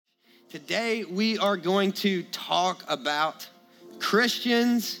Today we are going to talk about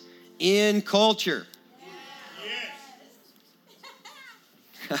Christians in culture.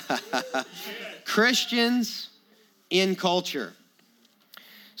 Christians in culture.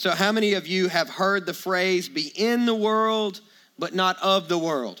 So how many of you have heard the phrase, be in the world, but not of the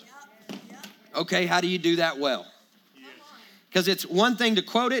world? Okay, how do you do that well? Because it's one thing to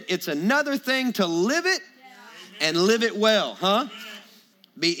quote it, it's another thing to live it and live it well, huh?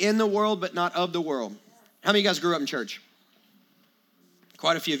 Be in the world, but not of the world. How many of you guys grew up in church?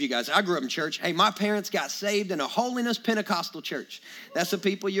 Quite a few of you guys. I grew up in church. Hey, my parents got saved in a holiness Pentecostal church. That's the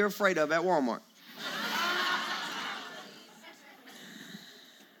people you're afraid of at Walmart.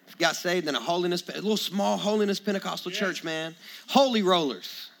 Got saved in a little small holiness Pentecostal church, man. Holy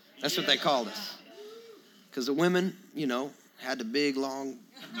rollers. That's what they called us. Because the women, had the big, long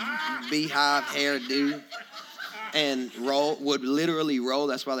beehive hairdo and would literally roll.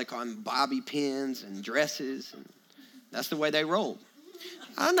 That's why they call them bobby pins and dresses. And that's the way they rolled.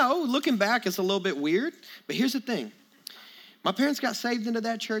 I know, looking back, it's a little bit weird. But here's the thing. My parents got saved into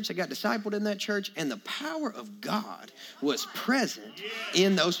that church. They got discipled in that church. And the power of God was present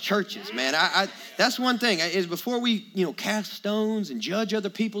in those churches, man. That's one thing. Is before we, cast stones and judge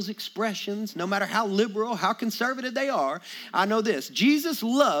other people's expressions, no matter how liberal, how conservative they are, I know this. Jesus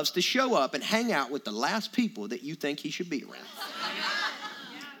loves to show up and hang out with the last people that you think he should be around.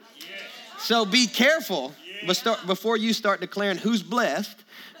 So be careful before you start declaring who's blessed,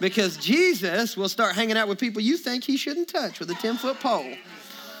 because Jesus will start hanging out with people you think he shouldn't touch with a 10-foot pole.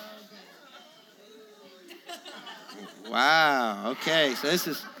 Wow, okay, so this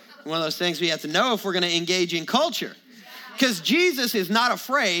is one of those things we have to know if we're going to engage in culture, because Jesus is not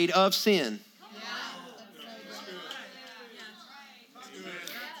afraid of sin.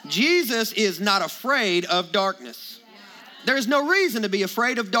 Jesus is not afraid of darkness. There's no reason to be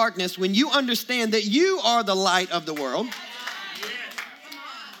afraid of darkness when you understand that you are the light of the world.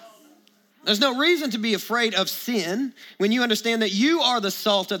 There's no reason to be afraid of sin when you understand that you are the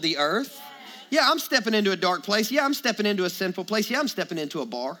salt of the earth. Yeah, I'm stepping into a dark place. Yeah, I'm stepping into a sinful place. Yeah, I'm stepping into a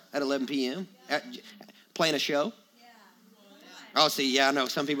bar at 11 p.m. Playing a show. Oh, see, yeah, I know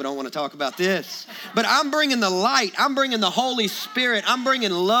some people don't want to talk about this. But I'm bringing the light. I'm bringing the Holy Spirit. I'm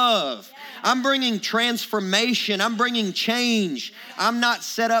bringing love. I'm bringing transformation. I'm bringing change. I'm not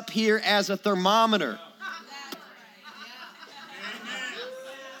set up here as a thermometer.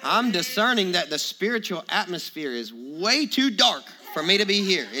 I'm discerning that the spiritual atmosphere is way too dark for me to be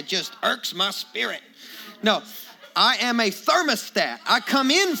here. It just irks my spirit. No, I am a thermostat. I come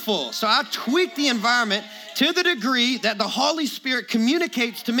in full. So I tweak the environment to the degree that the Holy Spirit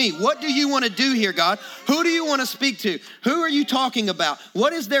communicates to me. What do you want to do here, God? Who do you want to speak to? Who are you talking about?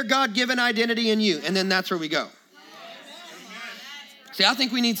 What is their God-given identity in you? And then that's where we go. See, I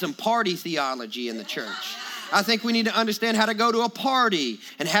think we need some party theology in the church. I think we need to understand how to go to a party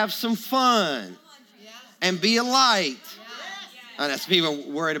and have some fun and be a light. And that's people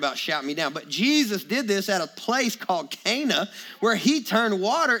worried about shouting me down. But Jesus did this at a place called Cana, where he turned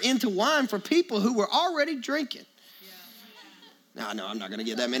water into wine for people who were already drinking. Now, I know I'm not going to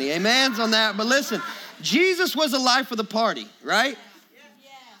get that many amens on that, but listen, Jesus was the life of the party, right?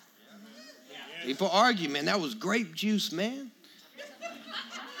 People argue, man, that was grape juice, man.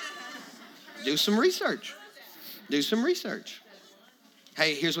 Do some research. Do some research.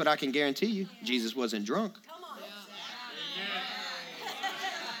 Hey, here's what I can guarantee you. Jesus wasn't drunk.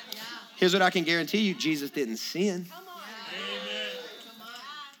 Here's what I can guarantee you. Jesus didn't sin.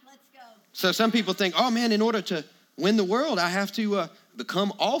 So some people think, oh man, in order to win the world, I have to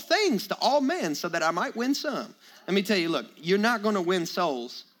become all things to all men so that I might win some. Let me tell you, look, you're not going to win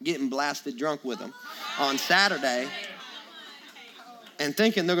souls getting blasted drunk with them on Saturday and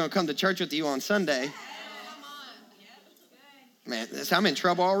thinking they're going to come to church with you on Sunday. Man, I'm in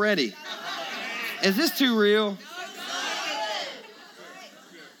trouble already. Is this too real?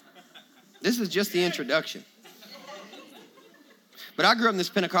 This is just the introduction. But I grew up in this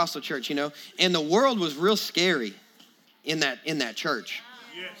Pentecostal church, and the world was real scary in that church.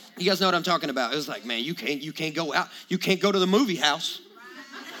 You guys know what I'm talking about. It was like, man, you can't go out. You can't go to the movie house.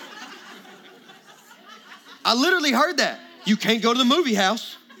 I literally heard that. You can't go to the movie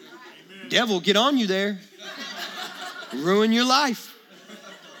house. Devil, get on you there. Ruin your life.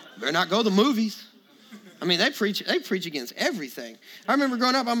 Better not go to the movies. I mean, they preach against everything. I remember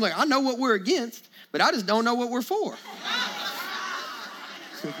growing up, I'm like, I know what we're against, but I just don't know what we're for.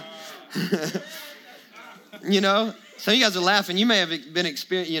 Some of you guys are laughing. You may have been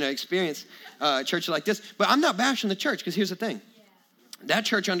experienced church like this, but I'm not bashing the church, because here's the thing. that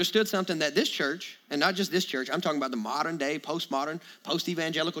church understood something that this church, and not just this church, I'm talking about the modern day, postmodern,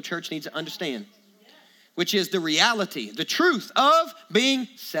 post-evangelical church needs to understand, which is the reality, the truth of being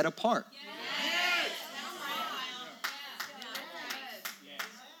set apart.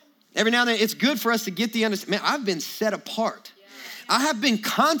 Every now and then, it's good for us to get the understanding. Man, I've been set apart. I have been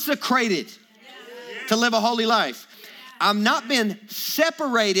consecrated to live a holy life. I've not been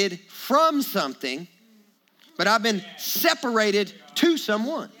separated from something, but I've been separated to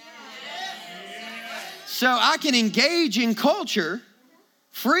someone. So I can engage in culture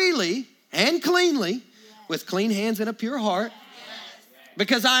freely and cleanly with clean hands and a pure heart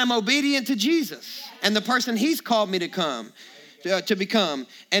because I am obedient to Jesus and the person he's called me to become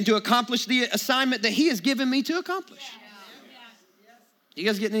and to accomplish the assignment that he has given me to accomplish. You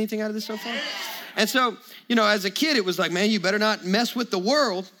guys getting anything out of this so far? And so, as a kid, it was like, man, you better not mess with the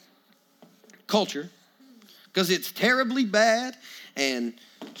world culture because it's terribly bad and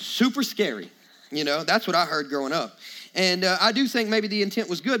super scary. That's what I heard growing up. And I do think maybe the intent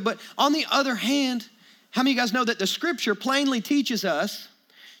was good. But on the other hand, how many of you guys know that the scripture plainly teaches us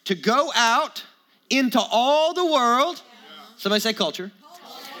to go out into all the world, somebody say culture,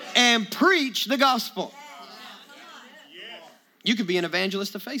 and preach the gospel. You could be an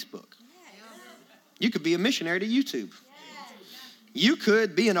evangelist to Facebook. You could be a missionary to YouTube. You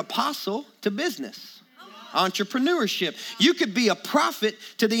could be an apostle to business, entrepreneurship. You could be a prophet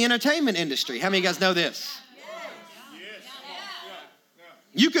to the entertainment industry. How many of you guys know this?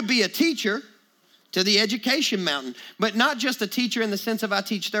 You could be a teacher to the education mountain, but not just a teacher in the sense of I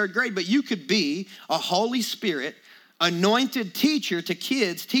teach third grade, but you could be a Holy Spirit anointed teacher to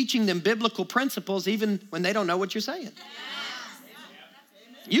kids, teaching them biblical principles even when they don't know what you're saying.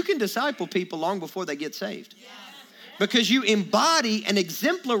 You can disciple people long before they get saved because you embody an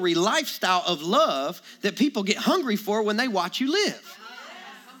exemplary lifestyle of love that people get hungry for when they watch you live.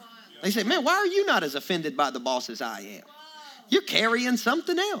 They say, man, why are you not as offended by the boss as I am? You're carrying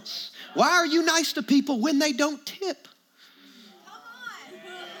something else. Why are you nice to people when they don't tip?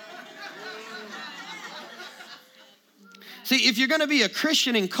 See, if you're going to be a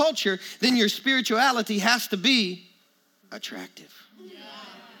Christian in culture, then your spirituality has to be attractive.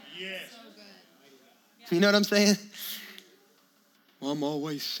 You know what I'm saying? Well, I'm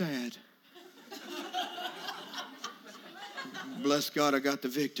always sad. Bless God, I got the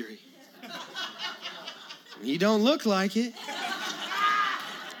victory. You don't look like it.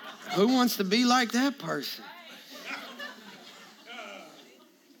 Who wants to be like that person?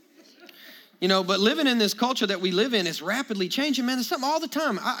 But living in this culture that we live in is rapidly changing, man. There's something all the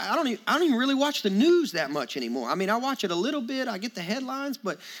time. I don't even really watch the news that much anymore. I mean, I watch it a little bit. I get the headlines,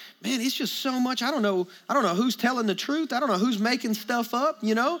 but man, it's just so much. I don't know who's telling the truth. I don't know who's making stuff up,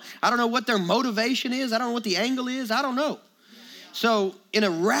 I don't know what their motivation is. I don't know what the angle is. I don't know. So in a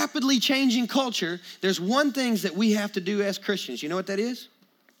rapidly changing culture, there's one thing that we have to do as Christians. You know what that is?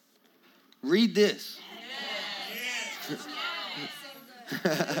 Read this.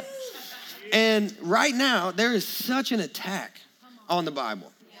 And right now, there is such an attack on the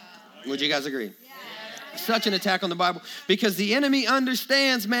Bible. Would you guys agree? Such an attack on the Bible because the enemy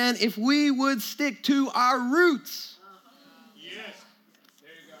understands, man, if we would stick to our roots,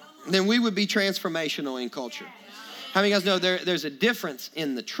 then we would be transformational in culture. How many of you guys know there's a difference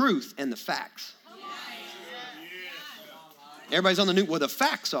in the truth and the facts? Everybody's on the news. Well, the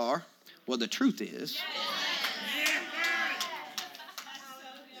facts are, well, the truth is.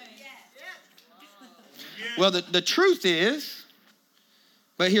 Well, the truth is,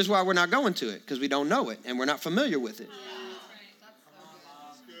 but here's why we're not going to it, because we don't know it and we're not familiar with it.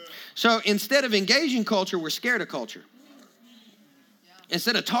 So instead of engaging culture, we're scared of culture.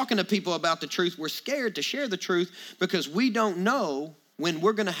 Instead of talking to people about the truth, we're scared to share the truth because we don't know when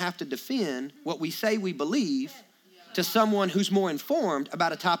we're going to have to defend what we say we believe to someone who's more informed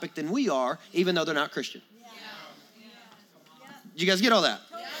about a topic than we are, even though they're not Christian. Did you guys get all that?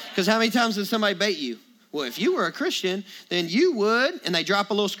 Because how many times does somebody bait you? Well, if you were a Christian, then you would, and they drop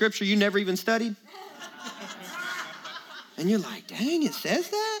a little scripture you never even studied. And you're like, dang, it says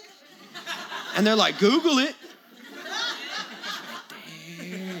that? And they're like, Google it.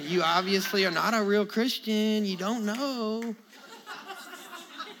 Like, you obviously are not a real Christian. You don't know.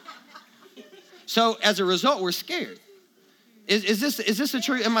 So as a result, we're scared. Is this the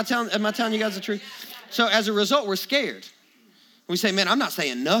truth? Am I telling you guys the truth? So as a result, we're scared. We say, man, I'm not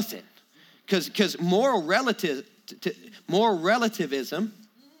saying nothing. Because moral relativism,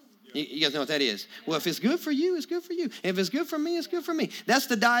 you guys know what that is. Well, if it's good for you, it's good for you. If it's good for me, it's good for me. That's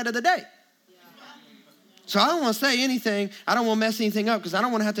the diet of the day. So I don't want to say anything. I don't want to mess anything up because I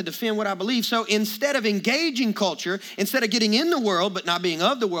don't want to have to defend what I believe. So instead of engaging culture, instead of getting in the world but not being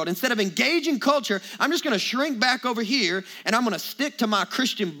of the world, instead of engaging culture, I'm just going to shrink back over here and I'm going to stick to my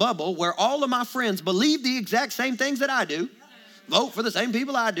Christian bubble where all of my friends believe the exact same things that I do, vote for the same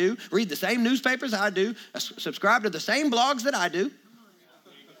people I do, read the same newspapers I do, subscribe to the same blogs that I do.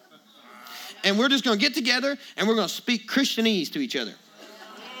 And we're just going to get together and we're going to speak Christianese to each other.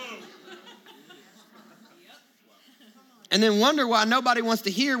 And then wonder why nobody wants to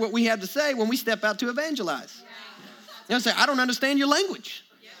hear what we have to say when we step out to evangelize. You know, say, I don't understand your language.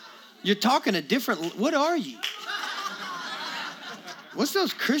 You're talking a different, what are you? What's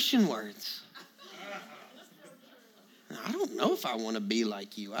those Christian words? I don't know if I want to be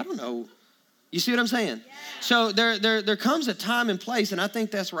like you. I don't know. You see what I'm saying? So there comes a time and place, and I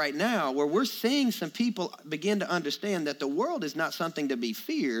think that's right now, where we're seeing some people begin to understand that the world is not something to be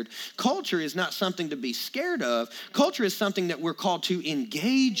feared. Culture is not something to be scared of. Culture is something that we're called to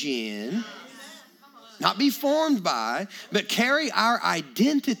engage in, not be formed by, but carry our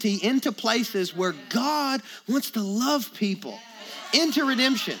identity into places where God wants to love people, into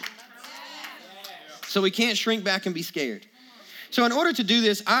redemption. So we can't shrink back and be scared. So in order to do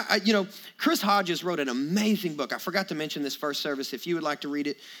this, Chris Hodges wrote an amazing book. I forgot to mention this first service. If you would like to read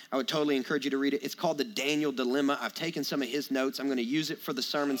it, I would totally encourage you to read it. It's called The Daniel Dilemma. I've taken some of his notes. I'm going to use it for the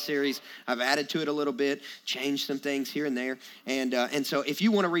sermon series. I've added to it a little bit, changed some things here and there. And so if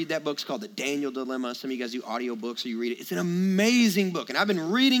you want to read that book, it's called The Daniel Dilemma. Some of you guys do audio books or you read it. It's an amazing book. And I've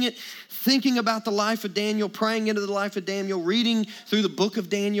been reading it, thinking about the life of Daniel, praying into the life of Daniel, reading through the book of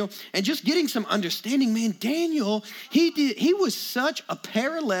Daniel, and just getting some understanding. Man, Daniel, he was such a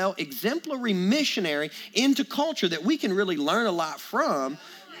parallel, exemplary missionary into culture that we can really learn a lot from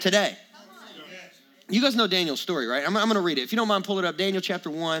today. You guys know Daniel's story, right? I'm going to read it. If you don't mind, pull it up. Daniel chapter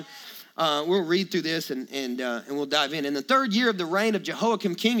 1. We'll read through this and we'll dive in. In the 3rd year of the reign of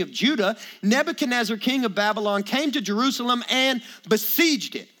Jehoiakim, king of Judah, Nebuchadnezzar, king of Babylon, came to Jerusalem and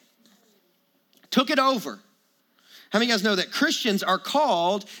besieged it. Took it over. How many of you guys know that Christians are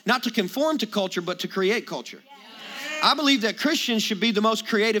called not to conform to culture, but to create culture? I believe that Christians should be the most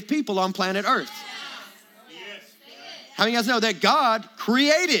creative people on planet Earth. How many of you guys know that God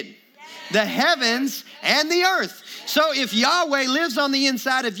created the heavens and the earth? So if Yahweh lives on the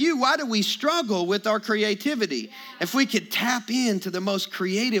inside of you, why do we struggle with our creativity? If we could tap into the most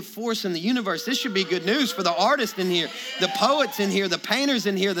creative force in the universe, this should be good news for the artists in here, the poets in here, the painters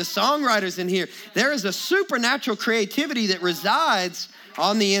in here, the songwriters in here. There is a supernatural creativity that resides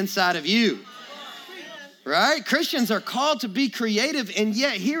on the inside of you. Right? Christians are called to be creative, and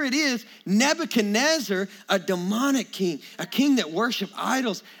yet here it is, Nebuchadnezzar, a demonic king, a king that worshiped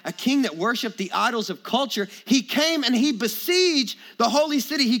idols, a king that worshiped the idols of culture. He came and he besieged the holy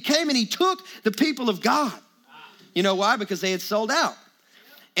city. He came and he took the people of God. You know why? Because they had sold out.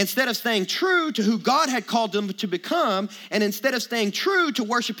 Instead of staying true to who God had called them to become, and instead of staying true to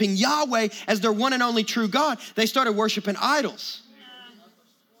worshiping Yahweh as their one and only true God, they started worshiping idols.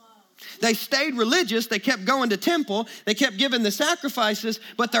 They stayed religious. They kept going to temple. They kept giving the sacrifices,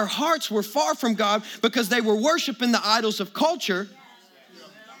 but their hearts were far from God because they were worshiping the idols of culture.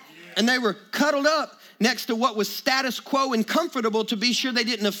 And they were cuddled up next to what was status quo and comfortable to be sure they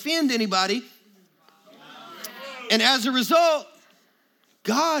didn't offend anybody. And as a result,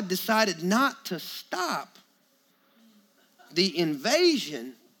 God decided not to stop the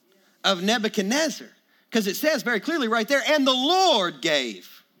invasion of Nebuchadnezzar, because it says very clearly right there, and the Lord gave.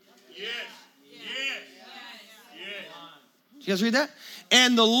 Did you guys read that?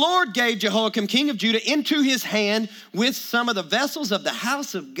 And the Lord gave Jehoiakim, king of Judah, into his hand with some of the vessels of the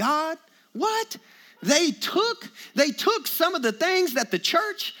house of God. What? They took some of the things that the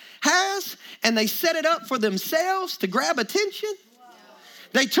church has and they set it up for themselves to grab attention.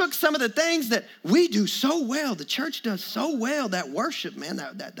 They took some of the things that we do so well, the church does so well, that worship, man,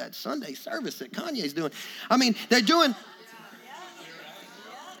 that Sunday service that Kanye's doing. I mean, they're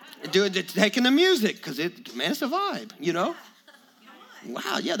taking the music because it's a vibe, you know.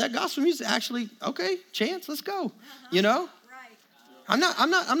 Wow, yeah, that gospel music actually, okay, Chance, let's go, you know. I'm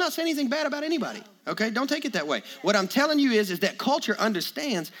not saying anything bad about anybody, okay? Don't take it that way. What I'm telling you is that culture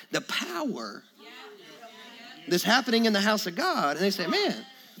understands the power that's happening in the house of God, and they say, man,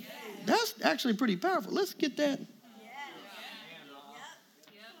 that's actually pretty powerful. Let's get that. Are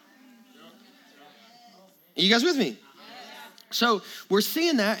you guys with me? So we're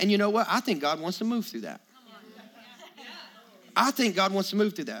seeing that, and you know what? I think God wants to move through that. I think God wants to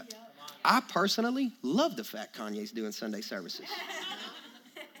move through that. I personally love the fact Kanye's doing Sunday services.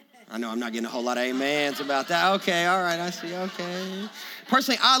 I know I'm not getting a whole lot of amens about that. Okay, all right, I see, okay.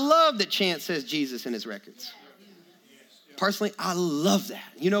 Personally, I love that Chance says Jesus in his records. Personally, I love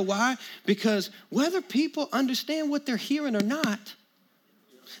that. You know why? Because whether people understand what they're hearing or not,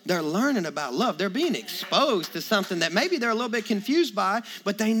 they're learning about love. They're being exposed to something that maybe they're a little bit confused by,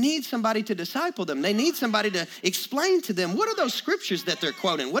 but they need somebody to disciple them. They need somebody to explain to them, what are those scriptures that they're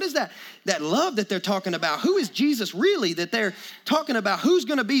quoting? What is that love that they're talking about? Who is Jesus really that they're talking about? Who's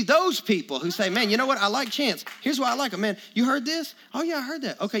going to be those people who say, man, you know what? I like Chance. Here's why I like him. Man, you heard this? Oh, yeah, I heard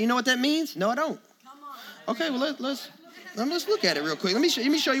that. Okay, you know what that means? No, I don't. Okay, well, let's look at it real quick. Let me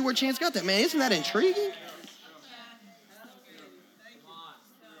show you where Chance got that, man. Isn't that intriguing?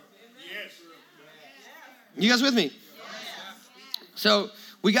 You guys with me? So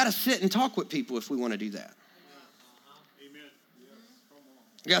we got to sit and talk with people if we want to do that.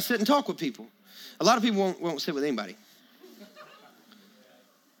 You got to sit and talk with people. A lot of people won't sit with anybody.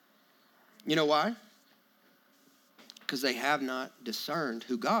 You know why? Because they have not discerned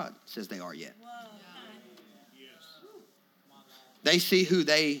who God says they are yet. They see who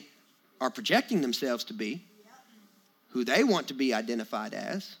they are projecting themselves to be, who they want to be identified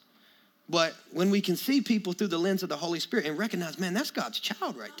as. But when we can see people through the lens of the Holy Spirit and recognize, man, that's God's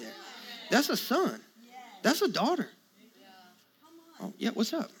child right there. That's a son. That's a daughter. Oh, yeah,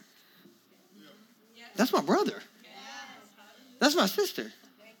 what's up? That's my brother. That's my sister.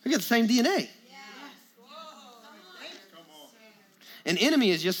 We got the same DNA. An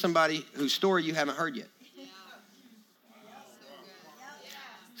enemy is just somebody whose story you haven't heard yet.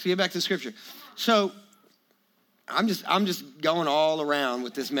 So get back to the scripture. So I'm just going all around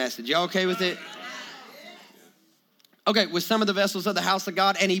with this message. Y'all okay with it? Okay, with some of the vessels of the house of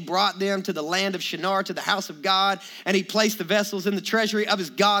God, and he brought them to the land of Shinar, to the house of God, and he placed the vessels in the treasury of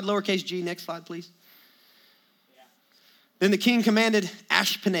his God, lowercase g. Next slide, please. Then the king commanded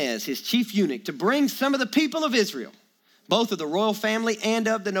Ashpenaz, his chief eunuch, to bring some of the people of Israel, both of the royal family and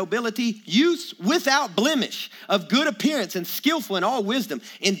of the nobility, youths without blemish, of good appearance and skillful in all wisdom,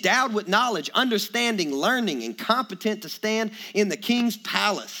 endowed with knowledge, understanding, learning, and competent to stand in the king's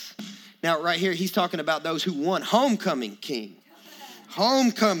palace. Now, right here, he's talking about those who won homecoming king,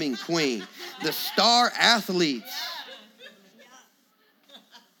 homecoming queen, the star athletes,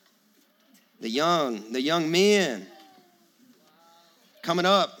 the young men coming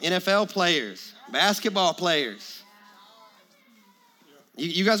up, NFL players, basketball players.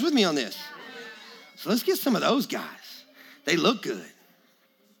 You guys with me on this? So let's get some of those guys. They look good.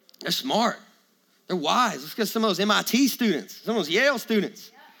 They're smart. They're wise. Let's get some of those MIT students, some of those Yale students.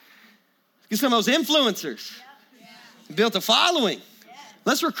 Let's get some of those influencers. Built a following.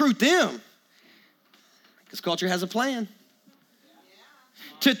 Let's recruit them. Because culture has a plan.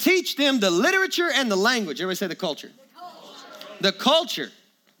 To teach them the literature and the language. Everybody say the culture. The culture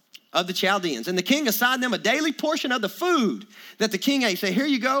of the Chaldeans. And the king assigned them a daily portion of the food that the king ate. Say, here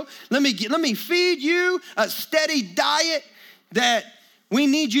you go. Let me feed you a steady diet that we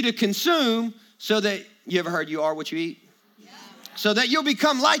need you to consume so that, you ever heard you are what you eat? Yeah. So that you'll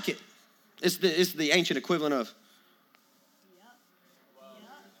become like it. It's the ancient equivalent of.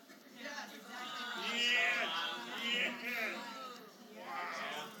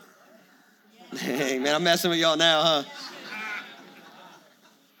 Hey, man, I'm messing with y'all now, huh?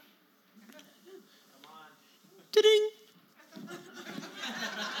 Ta-ding.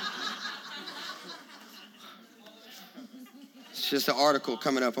 It's just an article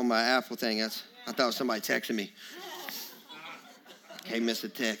coming up on my Apple thing. I thought it was somebody texting me. Hey, miss a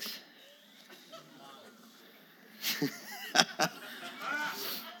text.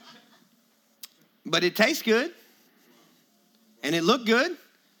 But it tastes good. And it looked good.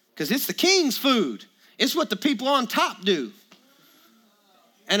 Because it's the king's food. It's what the people on top do.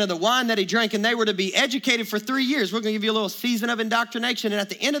 And of the wine that he drank, and they were to be educated for 3 years. We're going to give you a little season of indoctrination. And at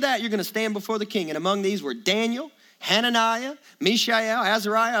the end of that, you're going to stand before the king. And among these were Daniel, Hananiah, Mishael,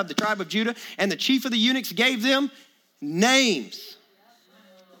 Azariah of the tribe of Judah. And the chief of the eunuchs gave them names.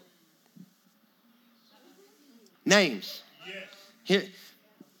 Names. Here,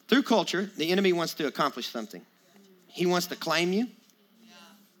 through culture, the enemy wants to accomplish something. He wants to claim you,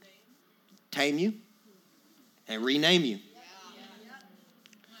 tame you, and rename you.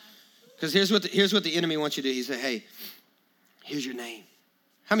 Because here's what the enemy wants you to do. He said, hey, here's your name.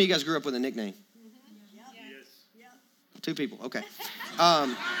 How many of you guys grew up with a nickname? Yes. 2 people, okay.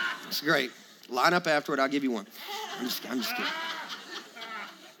 It's great. Line up afterward, I'll give you one. I'm just kidding.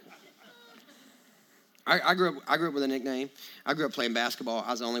 I grew up with a nickname. I grew up playing basketball.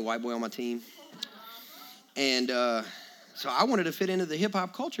 I was the only white boy on my team. And so I wanted to fit into the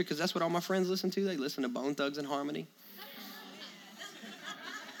hip-hop culture because that's what all my friends listen to. They listen to Bone Thugs and Harmony.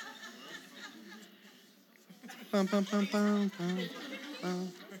 Bum, bum, bum, bum, bum,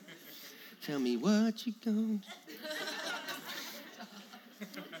 bum. Tell me what you gonna do.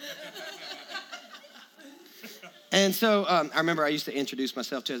 And so I remember I used to introduce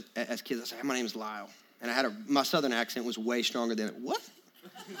myself to as kids. I said, my name is Lyle. And my southern accent was way stronger than it. What?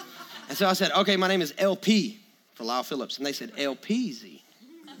 And so I said, okay, my name is LP for Lyle Phillips. And they said, LPZ.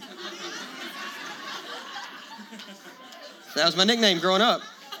 So that was my nickname growing up.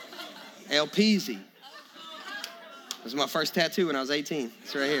 LPZ. It was my first tattoo when I was 18.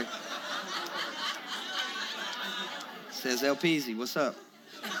 It's right here. It says LPZ. What's up?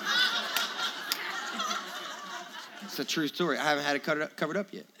 It's a true story. I haven't had it covered up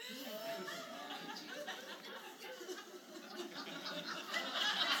yet.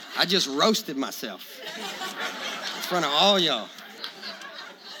 I just roasted myself in front of all y'all.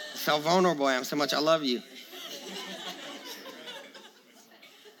 That's how vulnerable I am, so much I love you.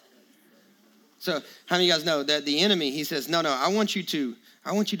 So how many of you guys know that the enemy, he says, no, I want you to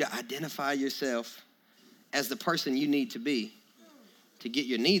identify yourself as the person you need to be to get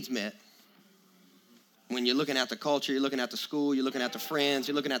your needs met. When you're looking at the culture, you're looking at the school, you're looking at the friends,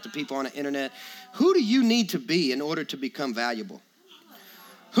 you're looking at the people on the internet. Who do you need to be in order to become valuable?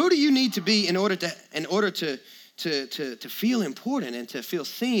 Who do you need to be in order to feel important and to feel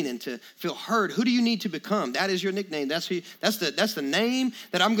seen and to feel heard? Who do you need to become? That is your nickname. That's the name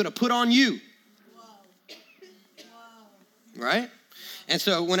that I'm going to put on you. Right? And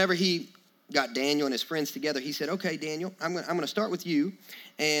so whenever he got Daniel and his friends together, he said, okay, Daniel, I'm going to start with you,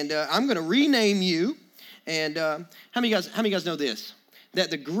 and I'm going to rename you. And how many of you guys know this?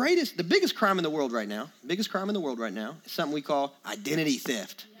 That the biggest crime in the world right now is something we call identity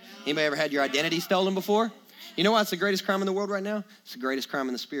theft. Anybody ever had your identity stolen before? You know what's the greatest crime in the world right now? It's the greatest crime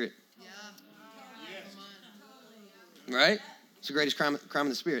in the spirit. Right? It's the greatest crime in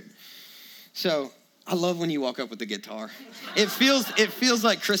the spirit. So I love when you walk up with the guitar. It feels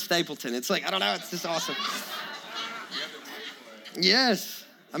like Chris Stapleton. It's like, I don't know, it's just awesome. Yes,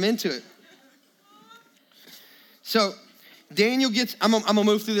 I'm into it. So Daniel gets, I'm gonna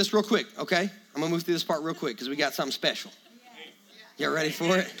move through this real quick, okay? I'm gonna move through this part real quick because we got something special. Y'all ready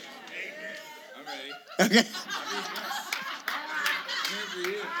for it? I'm ready. Okay.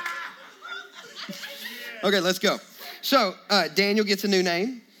 Okay, let's go. So Daniel gets a new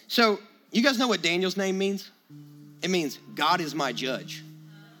name. So you guys know what Daniel's name means? It means God is my judge.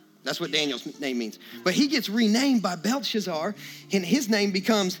 That's what Daniel's name means. But he gets renamed by Belshazzar, and his name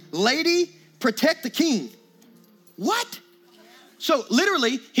becomes Lady, Protect the King. What? So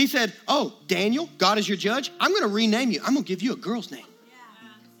literally, he said, oh, Daniel, God is your judge. I'm going to rename you. I'm going to give you a girl's name.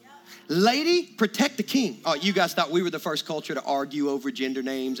 Lady, Protect the King. Oh, you guys thought we were the first culture to argue over gender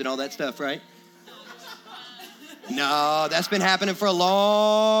names and all that stuff, right? No, that's been happening for a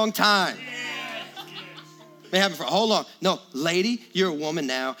long time. Been happening for a whole long. No, lady, you're a woman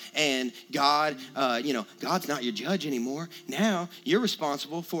now, and God, God's not your judge anymore. Now you're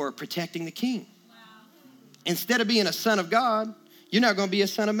responsible for protecting the king. Instead of being a son of God, you're not going to be a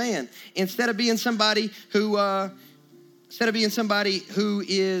son of man. Instead of being somebody who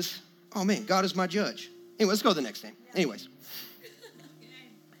is, oh man, God is my judge. Anyway, let's go to the next name. Anyways,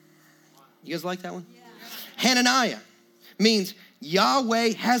 you guys like that one? Hananiah means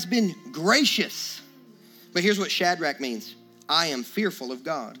Yahweh has been gracious. But here's what Shadrach means. I am fearful of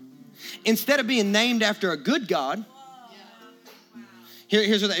God. Instead of being named after a good God,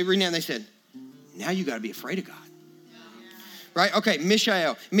 here's what they renamed. They said, now you got to be afraid of God. Right? Okay,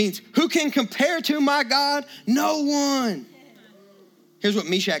 Mishael means who can compare to my God? No one. Here's what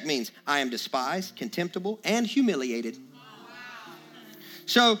Meshach means. I am despised, contemptible, and humiliated.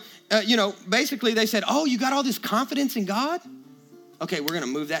 So, basically they said, oh, you got all this confidence in God? Okay, we're going to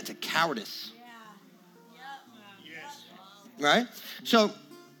move that to cowardice. Right? So,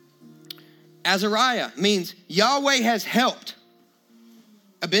 Azariah means Yahweh has helped.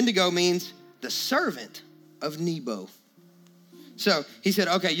 Abednego means the servant of Nebo. So he said,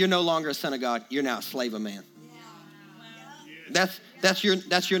 okay, you're no longer a son of God. You're now a slave of man. That's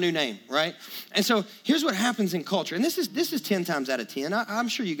your new name, right? And so here's what happens in culture. And this is 10 times out of 10. I'm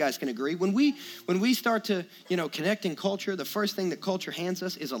sure you guys can agree. When we start to, connect in culture, the first thing that culture hands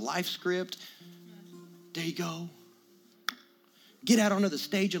us is a life script. There you go. Get out onto the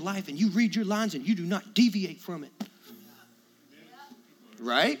stage of life and you read your lines and you do not deviate from it.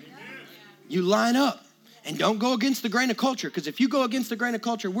 Right? You line up and don't go against the grain of culture, because if you go against the grain of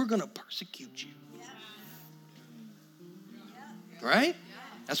culture, we're going to persecute you. Right?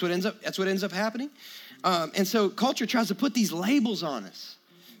 That's what ends up happening. And so culture tries to put these labels on us.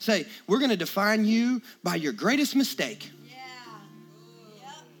 Say, we're going to define you by your greatest mistake.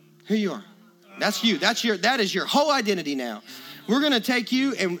 Here you are. That's you. That is your whole identity now. We're going to take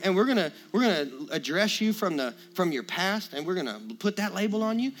you and we're going to address you from your past, and we're going to put that label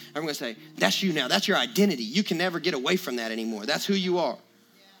on you, and we're going to say, that's you now. That's your identity. You can never get away from that anymore. That's who you are.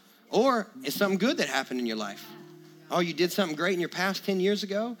 Or it's something good that happened in your life. Oh, you did something great in your past 10 years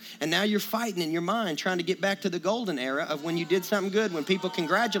ago, and now you're fighting in your mind trying to get back to the golden era of when you did something good, when people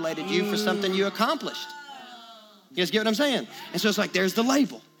congratulated you for something you accomplished. You guys get what I'm saying? And so it's like, there's the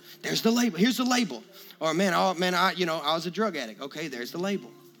label. There's the label. Here's the label. Or I was a drug addict. Okay, there's the label.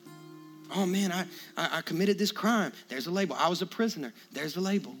 Oh man, I committed this crime. There's the label. I was a prisoner. There's the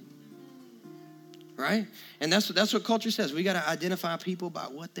label. Right? And that's what culture says. We got to identify people by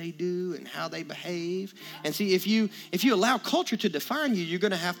what they do and how they behave. And see, if you allow culture to define you, you're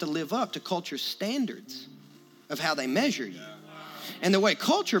going to have to live up to culture's standards of how they measure you. And the way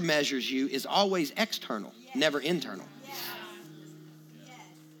culture measures you is always external, never internal.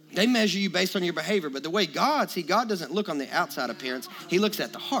 They measure you based on your behavior, but the way God doesn't look on the outside appearance. He looks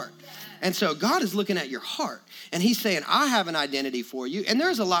at the heart. And so God is looking at your heart, and he's saying, I have an identity for you. And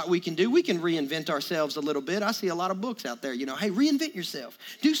there's a lot we can do. We can reinvent ourselves a little bit. I see a lot of books out there, hey, reinvent yourself.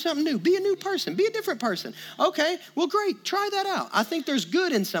 Do something new. Be a new person. Be a different person. Okay, well, great. Try that out. I think there's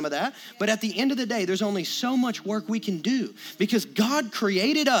good in some of that. But at the end of the day, there's only so much work we can do because God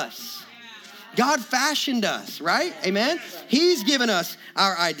created us. God fashioned us, right? Amen? He's given us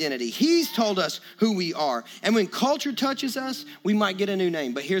our identity. He's told us who we are. And when culture touches us, we might get a new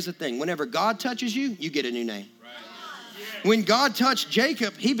name. But here's the thing. Whenever God touches you, you get a new name. When God touched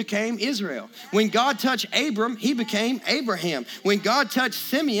Jacob, he became Israel. When God touched Abram, he became Abraham. When God touched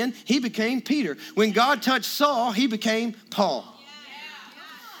Simeon, he became Peter. When God touched Saul, he became Paul.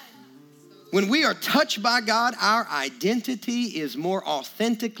 When we are touched by God, our identity is more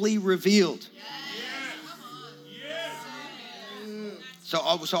authentically revealed. So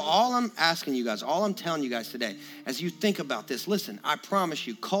all I'm asking you guys, all I'm telling you guys today, as you think about this, listen, I promise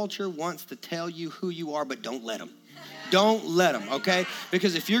you, culture wants to tell you who you are, but don't let them. Don't let them, okay?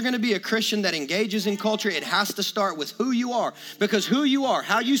 Because if you're going to be a Christian that engages in culture, it has to start with who you are. Because who you are,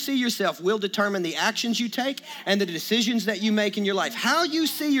 how you see yourself will determine the actions you take and the decisions that you make in your life. How you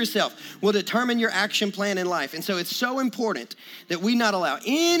see yourself will determine your action plan in life. And so it's so important that we not allow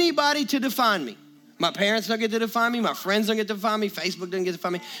anybody to define me. My parents don't get to define me. My friends don't get to define me. Facebook doesn't get to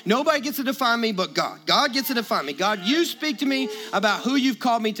define me. Nobody gets to define me but God. God gets to define me. God, you speak to me about who you've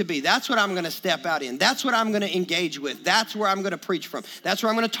called me to be. That's what I'm going to step out in. That's what I'm going to engage with. That's where I'm going to preach from. That's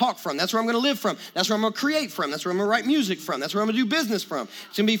where I'm going to talk from. That's where I'm going to live from. That's where I'm going to create from. That's where I'm going to write music from. That's where I'm going to do business from.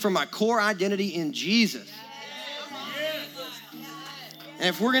 It's going to be from my core identity in Jesus. And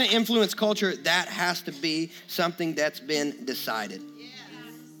if we're going to influence culture, that has to be something that's been decided.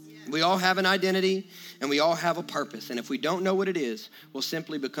 We all have an identity and we all have a purpose. And if we don't know what it is, we'll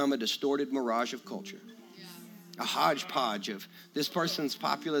simply become a distorted mirage of culture. A hodgepodge of this person's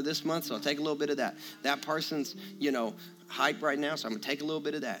popular this month, so I'll take a little bit of that. That person's, hype right now, so I'm going to take a little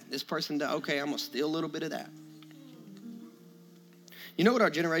bit of that. This person, okay, I'm going to steal a little bit of that. You know what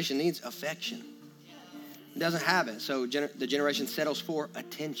our generation needs? Affection. It doesn't have it, so the generation settles for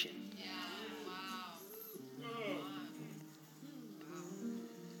attention.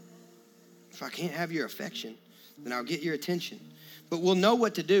 If I can't have your affection, then I'll get your attention. But we'll know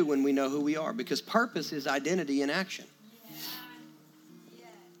what to do when we know who we are, because purpose is identity in action.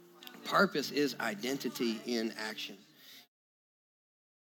 Purpose is identity in action.